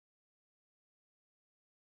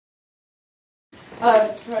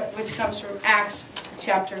which comes from Acts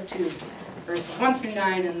chapter 2, verses 1 through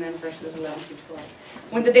 9, and then verses 11 through 12.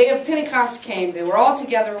 When the day of Pentecost came, they were all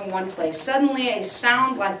together in one place. Suddenly a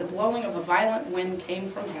sound like the blowing of a violent wind came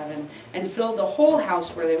from heaven and filled the whole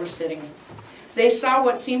house where they were sitting. They saw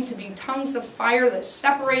what seemed to be tongues of fire that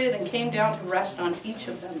separated and came down to rest on each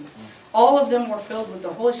of them. All of them were filled with the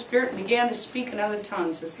Holy Spirit and began to speak in other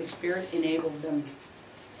tongues as the Spirit enabled them.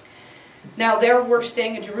 Now there were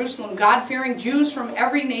staying in Jerusalem God-fearing Jews from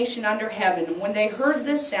every nation under heaven. And when they heard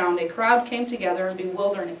this sound, a crowd came together in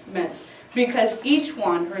bewilderment, because each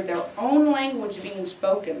one heard their own language being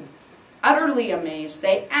spoken. Utterly amazed,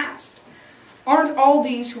 they asked, "Aren't all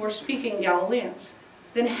these who are speaking Galileans?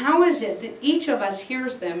 Then how is it that each of us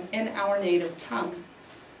hears them in our native tongue?"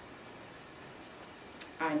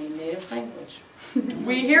 I mean native language.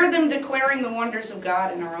 "We hear them declaring the wonders of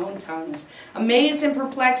God in our own tongues. Amazed and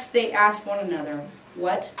perplexed, they asked one another,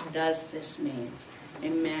 'What does this mean?'"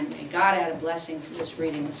 Amen. May God add a blessing to this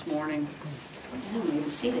reading this morning. You may be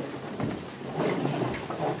seated.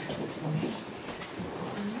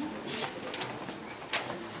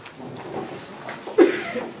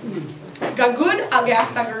 Gagud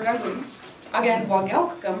agak tagaragud. Again,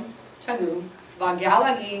 wagelkam tagu.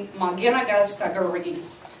 Vagalagi maginagas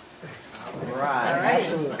tagaragis. Right.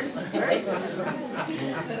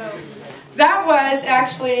 That was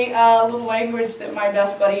actually a little language that my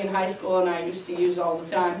best buddy in high school and I used to use all the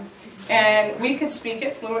time. And we could speak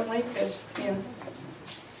it fluently because,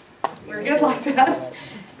 we're good like that.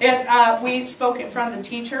 And we spoke in front of the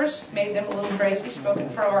teachers, made them a little crazy. Spoke in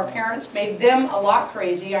front of our parents, made them a lot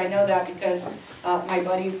crazy. I know that because my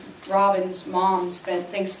buddy Robin's mom spent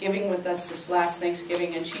Thanksgiving with us this last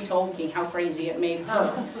Thanksgiving, and she told me how crazy it made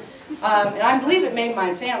her. And I believe it made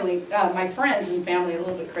my family, my friends and family, a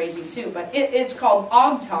little bit crazy too. But it's called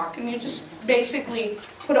og talk, and you just basically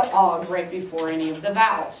put an og right before any of the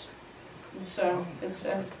vowels. So it's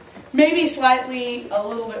maybe slightly a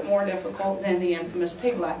little bit more difficult than the infamous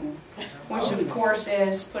Pig Latin, which of course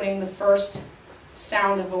is putting the first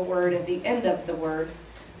sound of a word at the end of the word.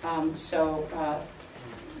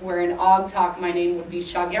 Where in Og talk my name would be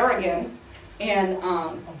Shagaragan, and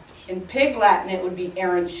in Pig Latin it would be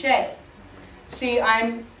Aaron Shea. See,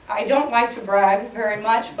 I don't like to brag very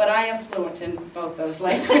much, but I am fluent in both those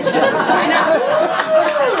languages. I know.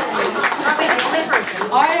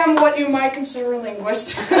 I am what you might consider a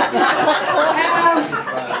linguist.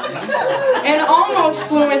 and almost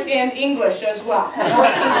fluent in English as well.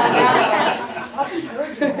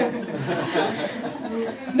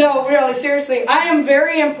 No, really, seriously, I am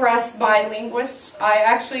very impressed by linguists. I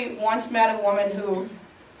actually once met a woman who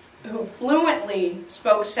fluently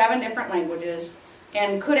spoke 7 different languages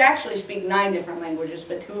and could actually speak 9 different languages,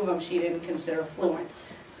 but 2 of them she didn't consider fluent.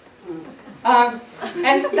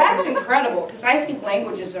 And that's incredible, because I think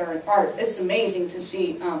languages are an art. It's amazing to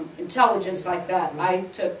see intelligence like that. I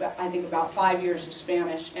took, I think, about 5 years of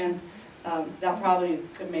Spanish, and that probably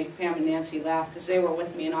could make Pam and Nancy laugh, because they were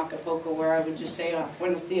with me in Acapulco, where I would just say,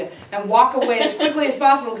 "Buenos dias," and walk away as quickly as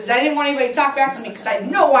possible, because I didn't want anybody to talk back to me, because I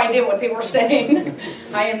had no idea what they were saying.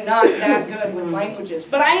 I am not that good with languages.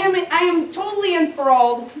 But I am totally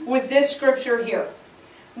enthralled with this scripture here,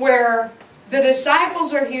 where the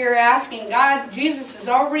disciples are here asking God. Jesus has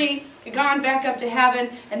already gone back up to heaven,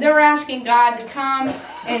 and they're asking God to come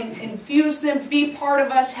and infuse them, be part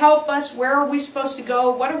of us, help us. Where are we supposed to go?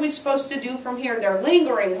 What are we supposed to do from here? They're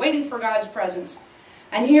lingering, waiting for God's presence.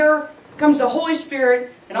 And here comes the Holy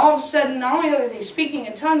Spirit, and all of a sudden, not only are they speaking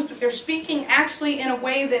in tongues, but they're speaking actually in a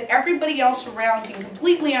way that everybody else around can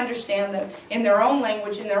completely understand them, in their own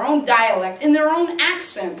language, in their own dialect, in their own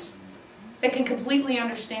accents. They can completely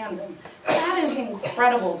understand them. That is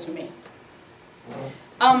incredible to me.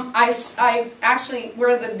 I actually,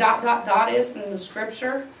 where the ... is in the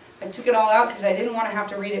scripture, I took it all out because I didn't want to have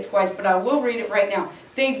to read it twice, but I will read it right now.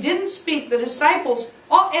 They didn't speak, the disciples,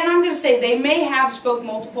 and I'm going to say they may have spoke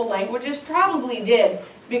multiple languages, probably did,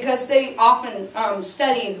 because they often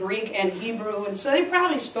studied Greek and Hebrew, and so they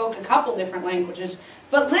probably spoke a couple different languages.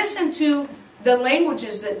 But listen to the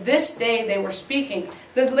languages that this day they were speaking.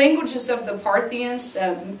 The languages of the Parthians,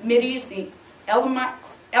 the Medes, the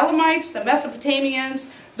Elamites, the Mesopotamians,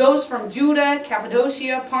 those from Judah,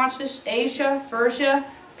 Cappadocia, Pontus, Asia, Persia,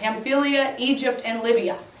 Pamphylia, Egypt, and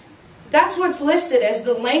Libya. That's what's listed as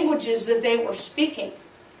the languages that they were speaking.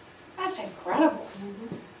 That's incredible.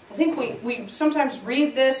 I think we sometimes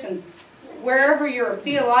read this, and wherever your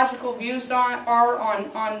theological views are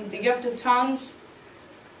on the gift of tongues,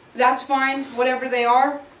 that's fine, whatever they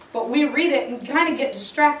are. But we read it and kind of get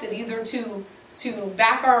distracted, either to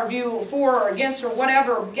back our view for or against or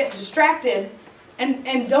whatever, get distracted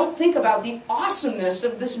and don't think about the awesomeness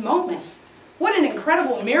of this moment. What an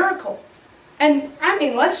incredible miracle. And I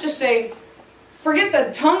mean, let's just say, forget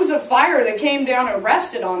the tongues of fire that came down and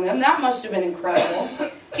rested on them. That must have been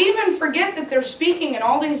incredible. Even forget that they're speaking in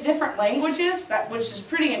all these different languages, which is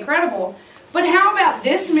pretty incredible. But how about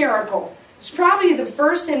this miracle? It's probably the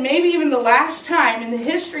first and maybe even the last time in the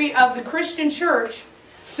history of the Christian church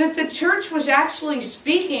that the church was actually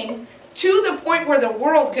speaking to the point where the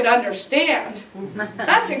world could understand.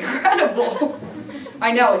 That's incredible.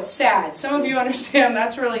 I know, it's sad. Some of you understand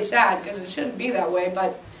that's really sad because it shouldn't be that way,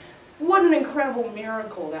 but what an incredible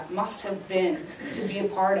miracle that must have been to be a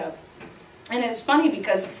part of. And it's funny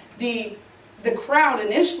because the crowd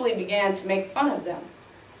initially began to make fun of them.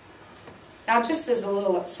 Now, just as a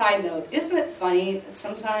little side note, isn't it funny that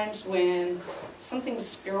sometimes when something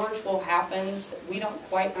spiritual happens that we don't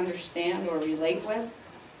quite understand or relate with,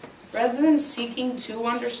 rather than seeking to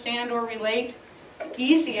understand or relate, the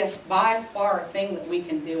easiest by far thing that we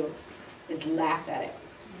can do is laugh at it.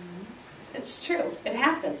 It's true. It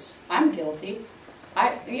happens. I'm guilty.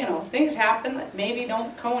 Things happen that maybe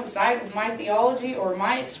don't coincide with my theology or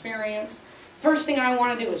my experience. First thing I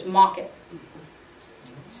want to do is mock it.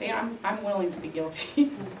 See, I'm willing to be guilty.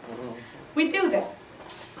 We do that.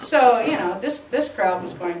 So, this crowd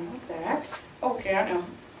was going, what the heck? Okay, I know.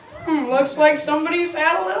 Looks like somebody's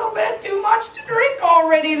had a little bit too much to drink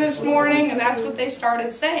already this morning, and that's what they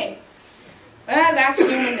started saying. That's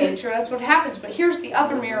human nature, that's what happens. But here's the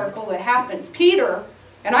other miracle that happened. Peter,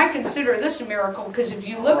 and I consider this a miracle because if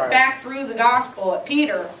you look back through the gospel at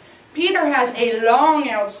Peter has a long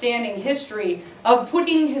outstanding history of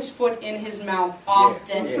putting his foot in his mouth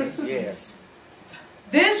often. Yes.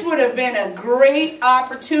 This would have been a great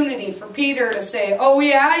opportunity for Peter to say, oh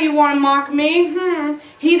yeah, you want to mock me?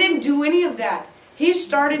 He didn't do any of that. He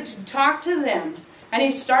started to talk to them, and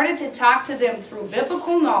he started to talk to them through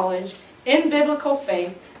biblical knowledge, in biblical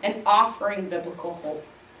faith, and offering biblical hope.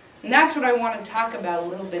 And that's what I want to talk about a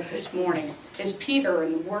little bit this morning, is Peter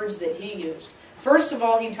and the words that he used. First of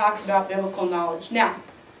all, he talked about biblical knowledge. Now,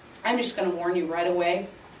 I'm just going to warn you right away,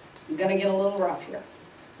 I'm going to get a little rough here.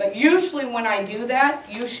 But usually when I do that,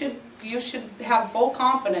 you should have full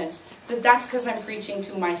confidence that that's because I'm preaching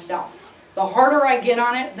to myself. The harder I get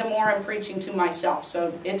on it, the more I'm preaching to myself.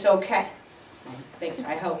 So it's okay.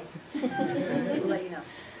 I hope. We'll let you know.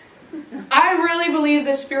 I really believe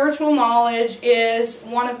that spiritual knowledge is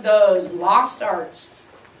one of those lost arts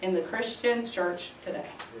in the Christian church today.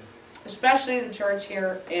 Especially the church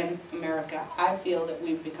here in America. I feel that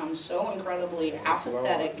we've become so incredibly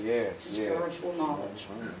apathetic to spiritual knowledge.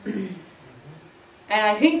 And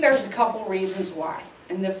I think there's a couple reasons why.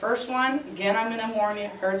 And the first one, again, I'm going to warn you,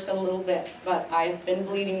 hurts a little bit, but I've been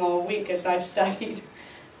bleeding all week as I've studied.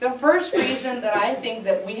 The first reason that I think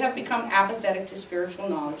that we have become apathetic to spiritual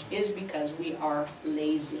knowledge is because we are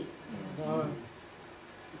lazy.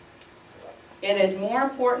 It is more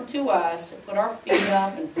important to us to put our feet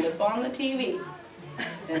up and flip on the TV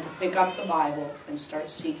than to pick up the Bible and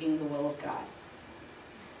start seeking the will of God.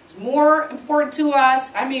 It's more important to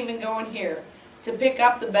us, I'm even going here, to pick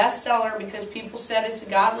up the bestseller because people said it's a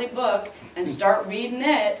godly book and start reading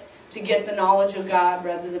it to get the knowledge of God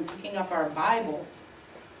rather than picking up our Bible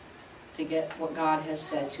to get what God has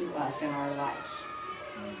said to us in our lives.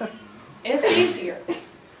 It's easier.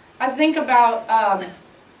 I think about...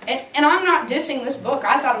 And I'm not dissing this book.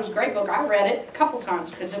 I thought it was a great book. I read it a couple times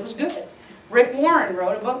because it was good. Rick Warren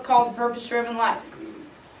wrote a book called The Purpose-Driven Life.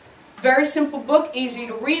 Very simple book, easy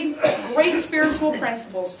to read, great spiritual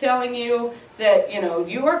principles telling you that,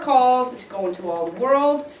 you are called to go into all the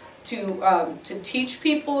world, to teach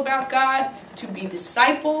people about God, to be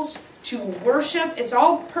disciples, to worship. It's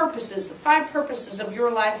all purposes, the 5 purposes of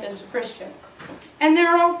your life as a Christian. And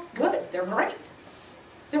they're all good. They're great.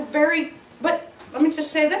 They're very... But let me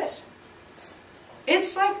just say this.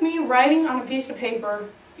 It's like me writing on a piece of paper,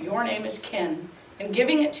 your name is Ken, and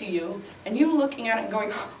giving it to you, and you looking at it and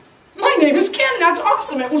going, my name is Ken, that's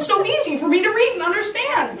awesome. It was so easy for me to read and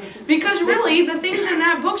understand. Because really, the things in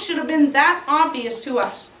that book should have been that obvious to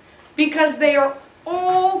us. Because they are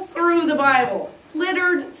all through the Bible,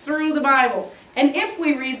 littered through the Bible. And if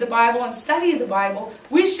we read the Bible and study the Bible,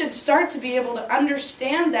 we should start to be able to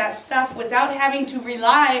understand that stuff without having to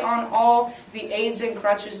rely on all the aids and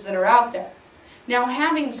crutches that are out there. Now,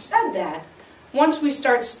 having said that, once we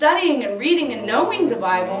start studying and reading and knowing the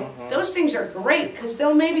Bible, those things are great because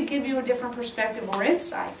they'll maybe give you a different perspective or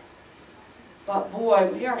insight. But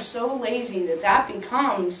boy, we are so lazy that that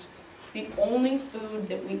becomes the only food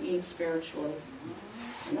that we eat spiritually.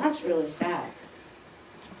 And that's really sad.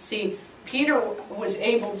 See, Peter was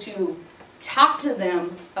able to talk to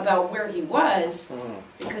them about where he was,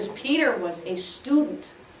 because Peter was a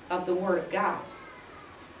student of the Word of God.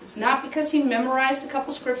 It's not because he memorized a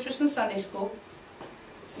couple scriptures in Sunday school.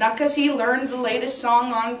 It's not because he learned the latest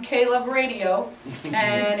song on K-Love Radio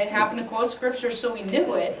and it happened to quote scripture so he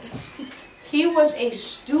knew it. He was a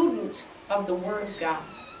student of the Word of God.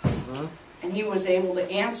 And he was able to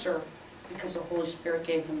answer because the Holy Spirit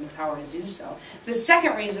gave him the power to do so. The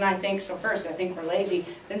second reason I think, so first I think we're lazy,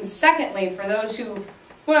 then secondly for those who,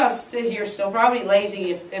 well, you're still probably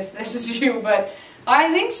lazy if this is you, but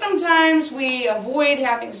I think sometimes we avoid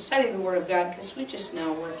having to study the Word of God because we just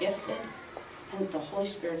know we're gifted and the Holy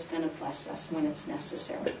Spirit's going to bless us when it's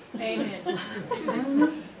necessary. Amen.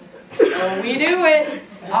 Oh, we do it.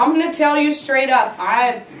 I'm going to tell you straight up,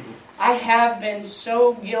 I have been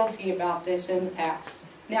so guilty about this in the past.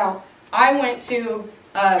 Now, I went to,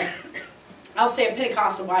 I'll say a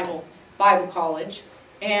Pentecostal Bible college,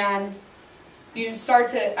 and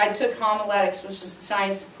I took homiletics, which is the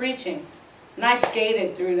science of preaching, and I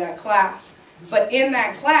skated through that class. But in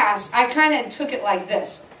that class, I kind of took it like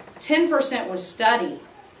this. 10% was study.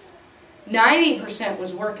 90%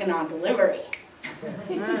 was working on delivery.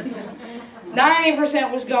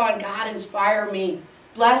 90% was going, God, inspire me,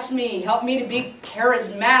 bless me, help me to be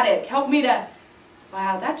charismatic, help me to...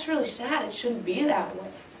 Wow, that's really sad. It shouldn't be that way.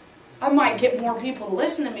 I might get more people to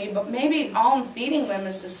listen to me, but maybe all I'm feeding them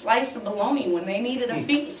is a slice of bologna when they needed a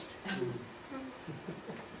feast.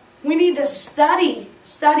 We need to study.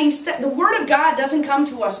 The Word of God doesn't come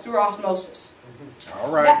to us through osmosis.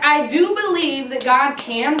 All right. I do believe that God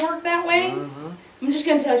can work that way. I'm just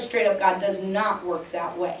going to tell you straight up, God does not work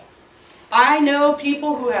that way. I know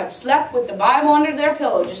people who have slept with the Bible under their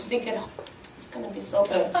pillow just thinking, oh, it's going to be so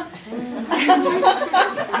good.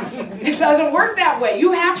 It doesn't work that way.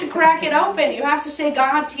 You have to crack it open. You have to say,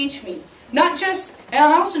 God, teach me. Not just, and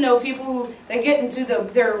I also know people who, they get into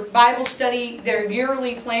their Bible study, their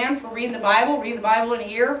yearly plan for read the Bible in a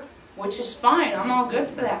year, which is fine. I'm all good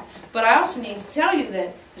for that. But I also need to tell you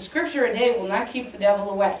that the scripture a day will not keep the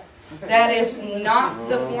devil away. That is not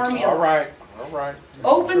the formula. All right. All right.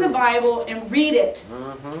 Open the Bible and read it.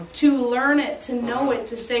 To learn it, to know it,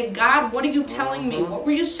 to say, God, what are you telling me? What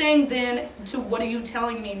were you saying then to what are you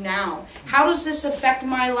telling me now? How does this affect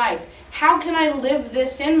my life? How can I live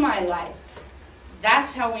this in my life?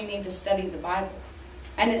 That's how we need to study the Bible.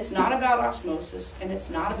 And it's not about osmosis, and it's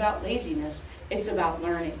not about laziness. It's about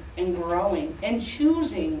learning and growing and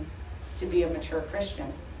choosing to be a mature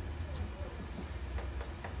Christian.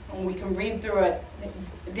 And we can read through it.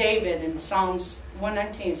 David in Psalms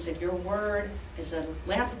 119 said, your word is a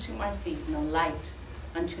lamp unto my feet and a light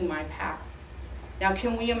unto my path. Now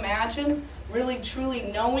can we imagine really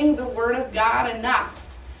truly knowing the Word of God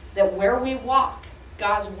enough that where we walk,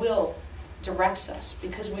 God's will directs us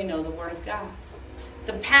because we know the Word of God.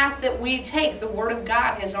 The path that we take, the Word of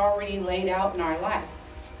God has already laid out in our life.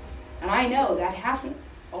 And I know that hasn't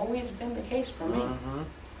always been the case for me.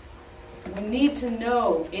 We need to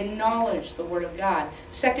know in knowledge the Word of God.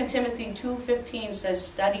 2 Timothy 2:15 says,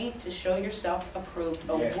 study to show yourself approved,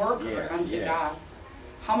 a worker unto God.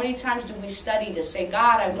 How many times do we study to say,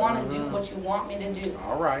 God, I want to do what you want me to do?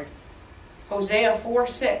 All right. Hosea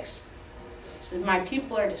 4:6 says, my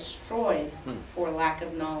people are destroyed for lack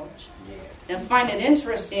of knowledge. Now find it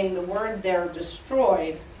interesting, the word there,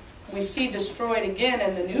 destroyed, we see destroyed again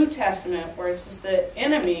in the New Testament where it says the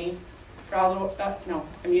enemy, no,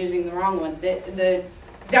 I'm using the wrong one. The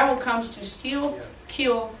devil comes to steal,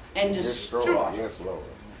 kill, and destroy. Yes, Lord.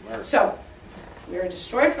 Mercy. So, we are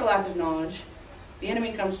destroyed for lack of knowledge. The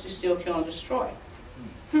enemy comes to steal, kill, and destroy.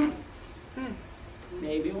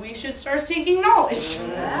 Maybe we should start seeking knowledge.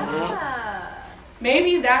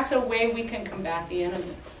 Maybe that's a way we can combat the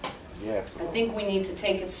enemy. Yes, I think we need to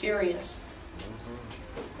take it serious.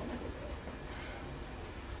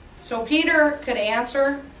 So Peter could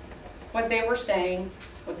answer what they were saying,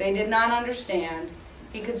 what they did not understand.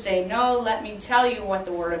 He could say, no, let me tell you what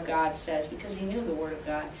the Word of God says, because he knew the Word of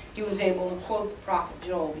God. He was able to quote the prophet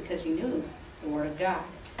Joel because he knew the Word of God.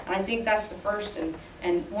 And I think that's the first and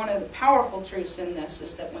one of the powerful truths in this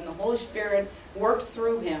is that when the Holy Spirit worked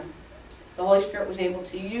through him, the Holy Spirit was able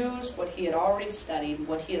to use what he had already studied,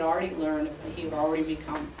 what he had already learned, what he had already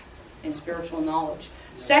become in spiritual knowledge.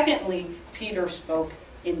 Secondly, Peter spoke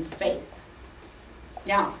in faith.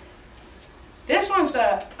 Now, this one's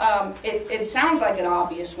it sounds like an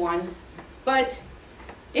obvious one, but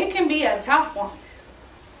it can be a tough one.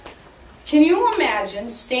 Can you imagine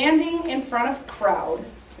standing in front of a crowd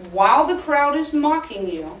while the crowd is mocking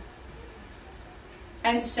you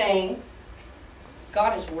and saying,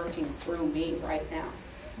 God is working through me right now?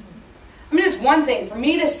 I mean, it's one thing for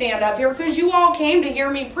me to stand up here because you all came to hear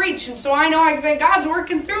me preach, and so I know I can say, God's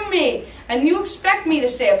working through me, and you expect me to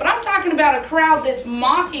say it. But I'm talking about a crowd that's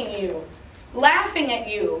mocking you, laughing at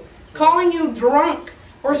you, calling you drunk,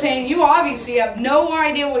 or saying you obviously have no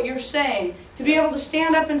idea what you're saying. To be able to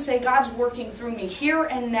stand up and say, God's working through me here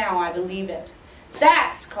and now, I believe it.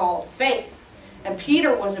 That's called faith. And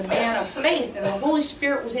Peter was a man of faith, and the Holy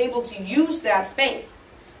Spirit was able to use that faith.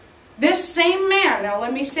 This same man, now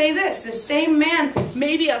let me say this same man,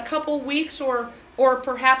 maybe a couple weeks or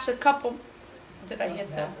perhaps a couple, did I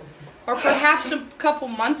hit that? Or perhaps a couple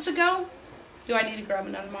months ago. Do I need to grab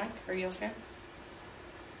another mic? Are you okay?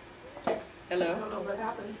 Hello? I don't know what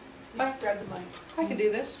happened. Oh. Grab the mic. I can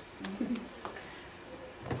do this.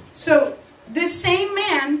 So, this same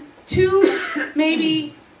man, 2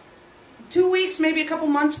 weeks, maybe a couple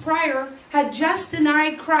months prior, had just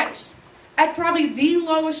denied Christ. At probably the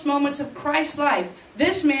lowest moments of Christ's life,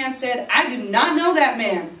 this man said, I do not know that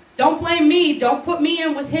man. Don't blame me. Don't put me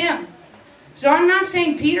in with him. So I'm not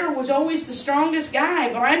saying Peter was always the strongest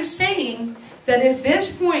guy, but I'm saying that at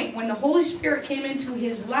this point, when the Holy Spirit came into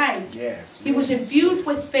his life, he was infused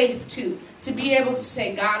with faith too, to be able to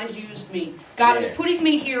say, God has used me. God is putting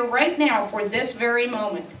me here right now for this very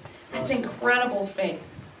moment. That's incredible faith.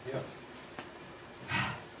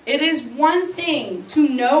 It is one thing to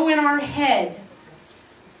know in our head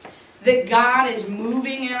that God is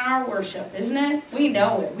moving in our worship, isn't it? We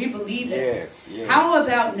know it. We believe it. Yes. How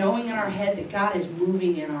about knowing in our head that God is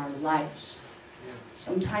moving in our lives?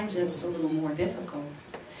 Sometimes it's a little more difficult.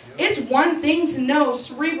 It's one thing to know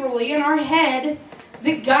cerebrally in our head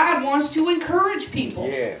that God wants to encourage people.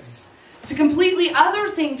 Yes. It's a completely other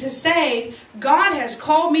thing to say, God has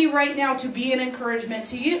called me right now to be an encouragement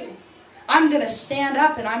to you. I'm going to stand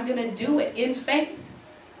up and I'm going to do it in faith.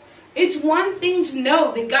 It's one thing to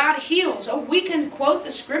know that God heals. Oh, we can quote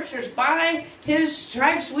the scriptures, by His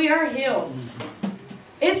stripes we are healed.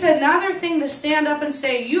 It's another thing to stand up and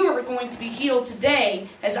say, you are going to be healed today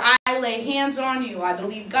as I lay hands on you. I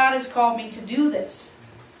believe God has called me to do this.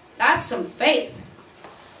 That's some faith.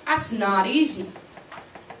 That's not easy.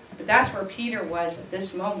 But that's where Peter was at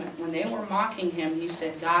this moment. When they were mocking him, he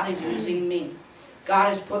said, God is using me. God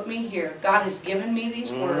has put me here. God has given me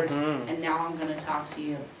these words, and now I'm going to talk to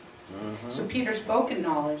you. So Peter spoke in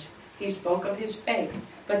knowledge. He spoke of his faith.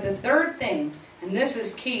 But the third thing, and this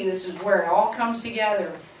is key, this is where it all comes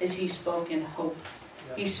together, is he spoke in hope.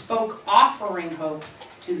 He spoke offering hope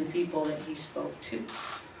to the people that he spoke to.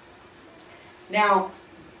 Now,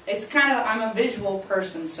 it's kind of, I'm a visual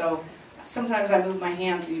person, so sometimes I move my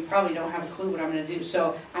hands and you probably don't have a clue what I'm going to do.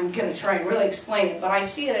 So I'm going to try and really explain it. But I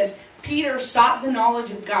see it as Peter sought the knowledge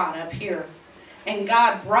of God up here. And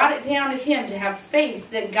God brought it down to him to have faith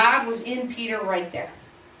that God was in Peter right there.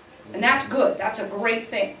 And that's good. That's a great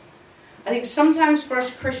thing. I think sometimes for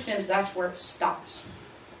us Christians, that's where it stops.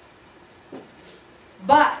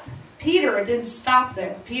 But Peter, it didn't stop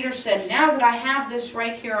there. Peter said, now that I have this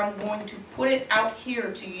right here, I'm going to put it out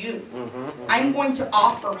here to you. I'm going to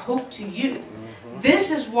offer hope to you.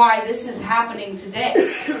 This is why this is happening today.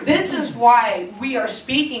 This is why we are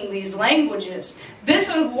speaking these languages. This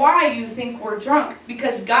is why you think we're drunk.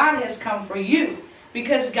 Because God has come for you.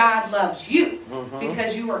 Because God loves you.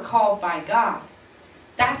 Because you are called by God.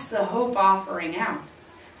 That's the hope offering out.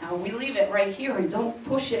 Now we leave it right here and don't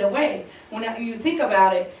push it away. When you think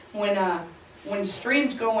about it, when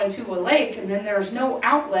streams go into a lake and then there's no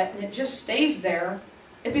outlet and it just stays there,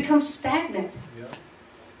 it becomes stagnant.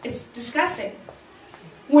 It's disgusting.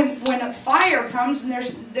 When a fire comes and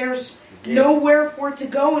there's nowhere for it to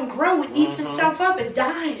go and grow, it eats itself up. It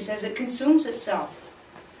dies as it consumes itself.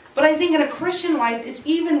 But I think in a Christian life, it's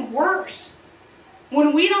even worse.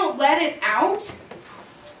 When we don't let it out,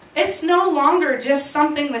 it's no longer just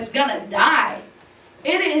something that's going to die.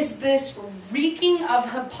 It is this reeking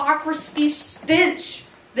of hypocrisy stench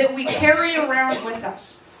that we carry around with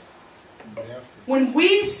us. When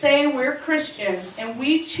we say we're Christians and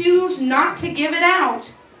we choose not to give it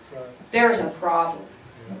out, there's a problem.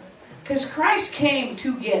 Because Christ came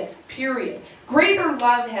to give, period. Greater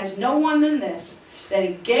love has no one than this, that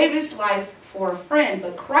He gave His life for a friend.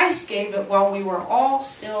 But Christ gave it while we were all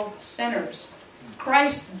still sinners.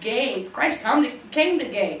 Christ gave. Christ came to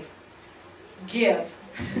give.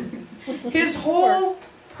 His whole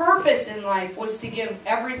purpose in life was to give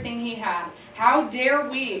everything He had. How dare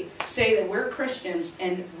we say that we're Christians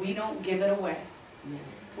and we don't give it away?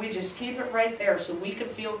 We just keep it right there so we can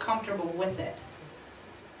feel comfortable with it.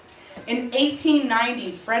 In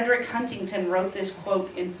 1890, Frederick Huntington wrote this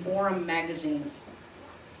quote in Forum magazine.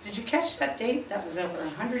 Did you catch that date? That was over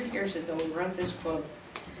 100 years ago he wrote this quote.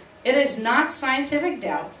 It is not scientific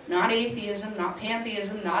doubt, not atheism, not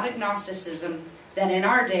pantheism, not agnosticism, that in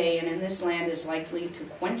our day and in this land is likely to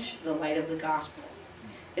quench the light of the gospel.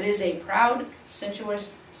 It is a proud,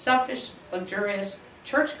 sensuous, selfish, luxurious,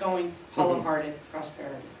 church-going, hollow-hearted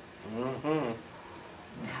prosperity. Mm-hmm.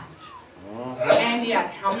 Ouch. And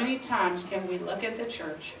yet, how many times can we look at the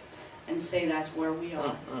church and say that's where we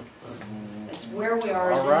are? It's where we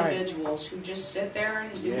are as individuals who just sit there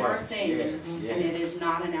and do our thing, and it is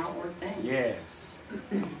not an outward thing. Yes.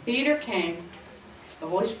 Peter came. The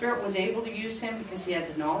Holy Spirit was able to use him because he had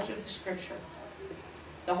the knowledge of the Scripture.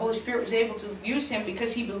 The Holy Spirit was able to use him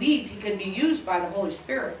because he believed he could be used by the Holy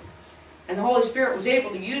Spirit. And the Holy Spirit was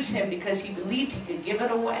able to use him because he believed he could give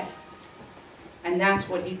it away. And that's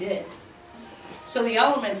what he did. So the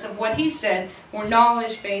elements of what he said were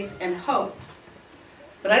knowledge, faith, and hope.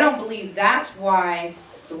 But I don't believe that's why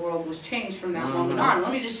the world was changed from that moment on.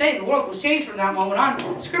 Let me just say, the world was changed from that moment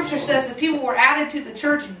on. Scripture says that people were added to the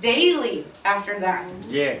church daily after that.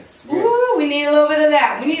 Yes. Ooh, we need a little bit of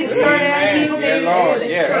that. We need to start adding people daily to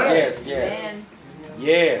this church. Yes.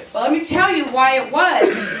 Yes. Well, let me tell you why it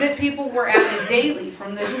was that people were added daily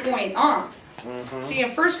from this point on. See,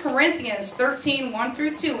 in 1 Corinthians 13, 1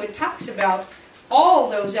 through 2, it talks about all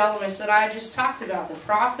those elements that I just talked about. The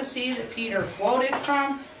prophecy that Peter quoted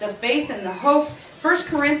from, the faith and the hope. 1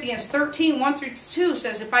 Corinthians 13, 1 through 2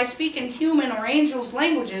 says, if I speak in human or angels'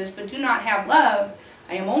 languages but do not have love,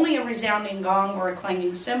 I am only a resounding gong or a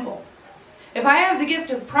clanging cymbal. If I have the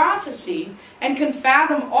gift of prophecy and can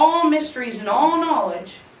fathom all mysteries and all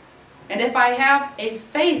knowledge, and if I have a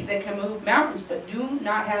faith that can move mountains but do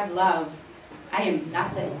not have love, I am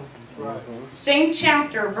nothing. Same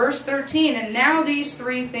chapter, verse 13, and now these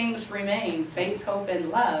three things remain, faith, hope, and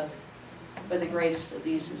love, but the greatest of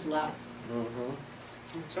these is love.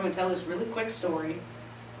 So I'm going to tell this really quick story.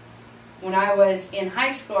 When I was in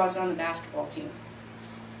high school, I was on the basketball team.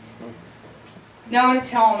 Now I'm going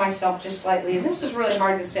to tell myself just slightly, and this is really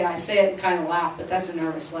hard to say. I say it and kind of laugh, but that's a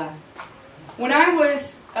nervous laugh. When I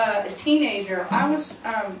was a teenager, I was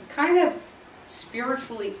kind of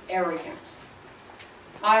spiritually arrogant.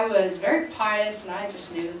 I was very pious, and I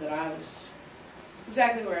just knew that I was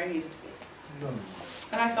exactly where I needed to be.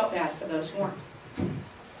 And I felt bad for those who weren't.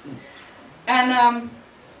 And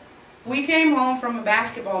we came home from a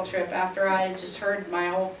basketball trip after I had just heard my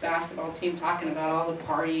whole basketball team talking about all the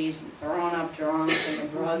parties and throwing up drunk and the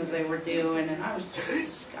drugs they were doing, and I was just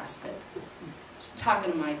disgusted. I was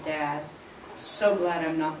talking to my dad. So glad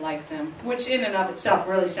I'm not like them. Which in and of itself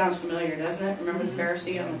really sounds familiar, doesn't it? Remember the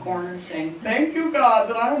Pharisee on the corner saying, thank you, God,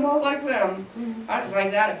 that I'm not like them. I was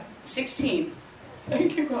like that at 16.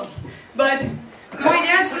 Thank you, God. But my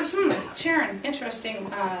dad says, Sharon,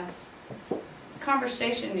 interesting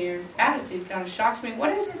conversation. Your attitude kind of shocks me.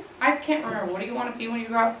 What is it? I can't remember. What do you want to be when you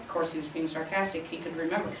grow up? Of course, he was being sarcastic. He could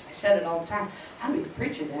remember because I said it all the time. I want to be a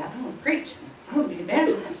preacher, Dad. I want to preach. I want to be an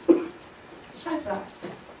evangelist. So I thought,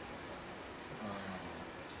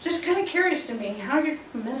 just kind of curious to me how you're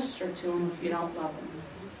going to minister to them if you don't love them.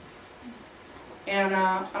 And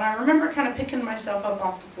I remember kind of picking myself up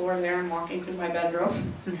off the floor there and walking to my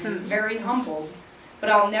bedroom, very humbled. But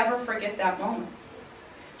I'll never forget that moment.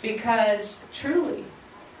 Because truly,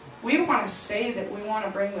 we want to say that we want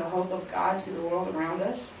to bring the hope of God to the world around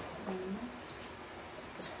us.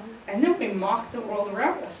 And then we mock the world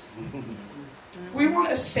around us. We want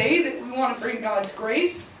to say that we want to bring God's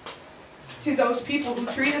grace to those people who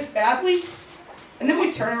treat us badly, and then we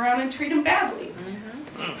turn around and treat them badly.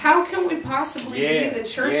 How can we possibly be the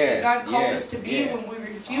church that God called us to be when we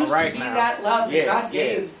refuse to be that love that God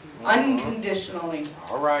gave unconditionally?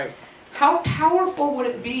 All right. How powerful would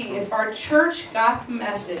it be if our church got the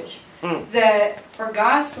message that for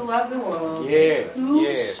God to love the world,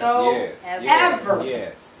 whosoever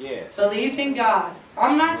believed in God.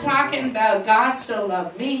 I'm not talking about God so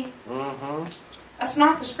loved me. That's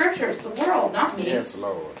not the Scripture, it's the world, not me. Yes,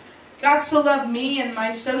 Lord. God so loved me and my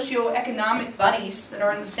socioeconomic buddies that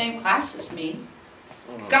are in the same class as me.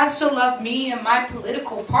 God so loved me and my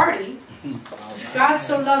political party. God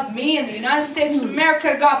so loved me in the United States of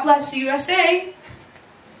America. God bless the USA.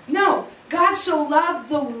 No, God so loved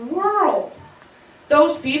the world.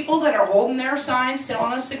 Those people that are holding their signs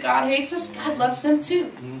telling us that God hates us, God loves them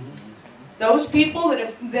too. Those people that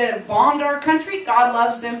have bombed our country, God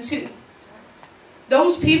loves them too.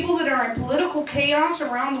 Those people that are in political chaos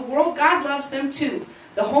around the world, God loves them too.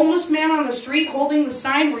 The homeless man on the street holding the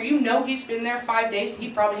sign where you know he's been there 5 days and he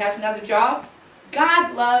probably has another job,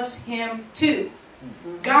 God loves him too.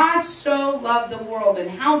 God so loved the world, and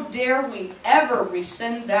how dare we ever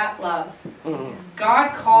rescind that love?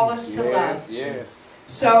 God called us to love. Yes.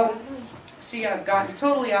 So, See, I've gotten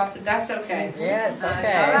totally off, but that's okay. Yes, okay.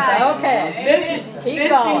 All right. It's okay. This Keep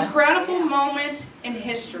going. incredible moment in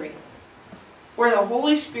history where the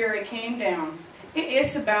Holy Spirit came down,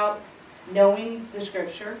 it's about knowing the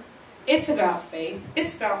Scripture. It's about faith.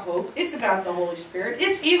 It's about hope. It's about the Holy Spirit.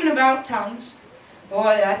 It's even about tongues.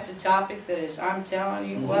 Boy, that's a topic that is, I'm telling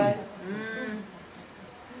you what,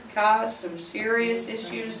 caused some serious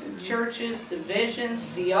issues in churches, divisions,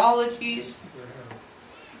 theologies.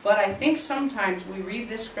 But I think sometimes we read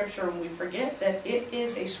this scripture and we forget that it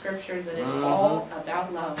is a scripture that is all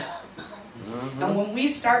about love. And when we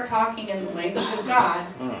start talking in the language of God,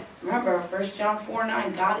 remember 1 John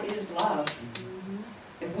 4:9, God is love.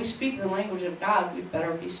 If we speak the language of God, we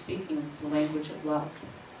better be speaking the language of love.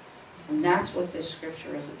 And that's what this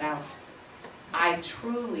scripture is about. I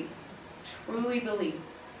truly, truly believe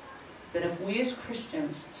that if we as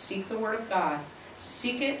Christians seek the Word of God,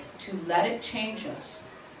 seek it to let it change us.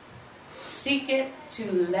 Seek it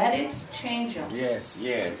to let it change us. Yes,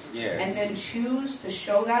 yes, yes. And then choose to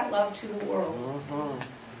show that love to the world.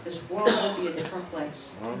 This world will be a different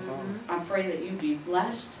place. I pray that you be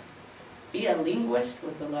blessed. Be a linguist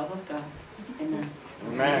with the love of God. Amen.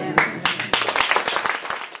 Amen.